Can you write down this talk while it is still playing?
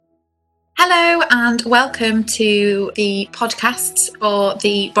Hello and welcome to the podcasts for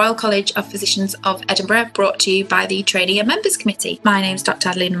the Royal College of Physicians of Edinburgh, brought to you by the Trainee and Members Committee. My name is Dr.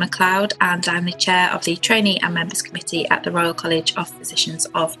 Adelina MacLeod and I'm the Chair of the Trainee and Members Committee at the Royal College of Physicians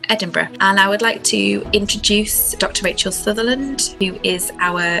of Edinburgh. And I would like to introduce Dr. Rachel Sutherland, who is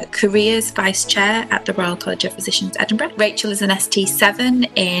our Careers Vice Chair at the Royal College of Physicians Edinburgh. Rachel is an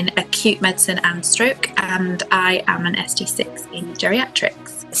ST7 in acute medicine and stroke, and I am an ST6 in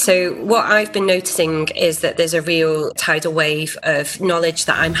geriatrics. So what I've been noticing is that there's a real tidal wave of knowledge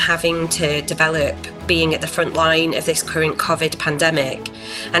that I'm having to develop being at the front line of this current COVID pandemic.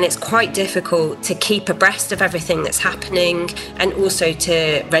 And it's quite difficult to keep abreast of everything that's happening and also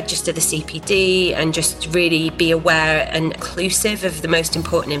to register the CPD and just really be aware and inclusive of the most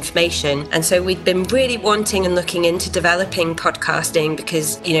important information. And so we've been really wanting and looking into developing podcasting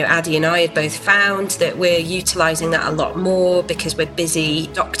because, Addie and I had both found that we're utilising that a lot more because we're busy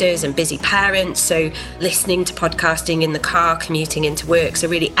doctors and busy parents. So listening to podcasting in the car, commuting into work is a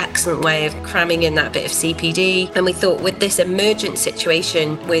really excellent way of cramming in that bit of CPD. And we thought with this emergent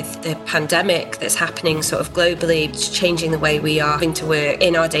situation with the pandemic that's happening sort of globally, it's changing the way we are having to work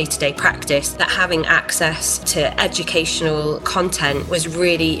in our day-to-day practice, that having access to educational content was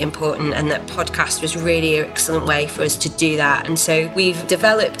really important and that podcast was really an excellent way for us to do that. And so we've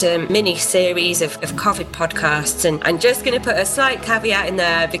developed a mini series of COVID podcasts, and I'm just going to put a slight caveat in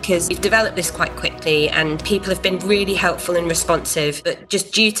there because we've developed this quite quickly and people have been really helpful and responsive, but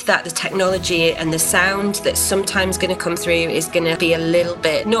just due to that, the technology and the sound that's sometimes going to come through is going to be a little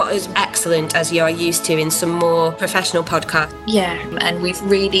bit not as excellent as you are used to in some more professional podcasts. Yeah, and we've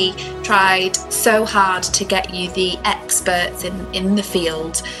really tried so hard to get you the experts in the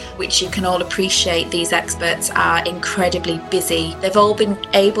field, which you can all appreciate. These experts are incredibly busy. They've all been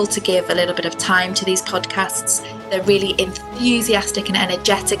able to give a little bit of time to these podcasts. They're really enthusiastic and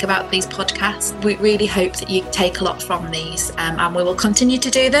energetic about these podcasts. We really hope that you take a lot from these, and we will continue to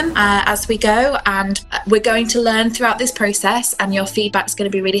do them as we go. And we're going to learn throughout this process, and your feedback is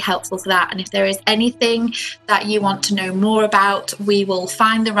going to be really helpful for that. And if there is anything that you want to know more about, we will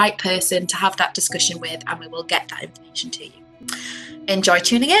find the right person to have that discussion with, and we will get that information to you. Enjoy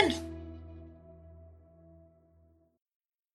tuning in.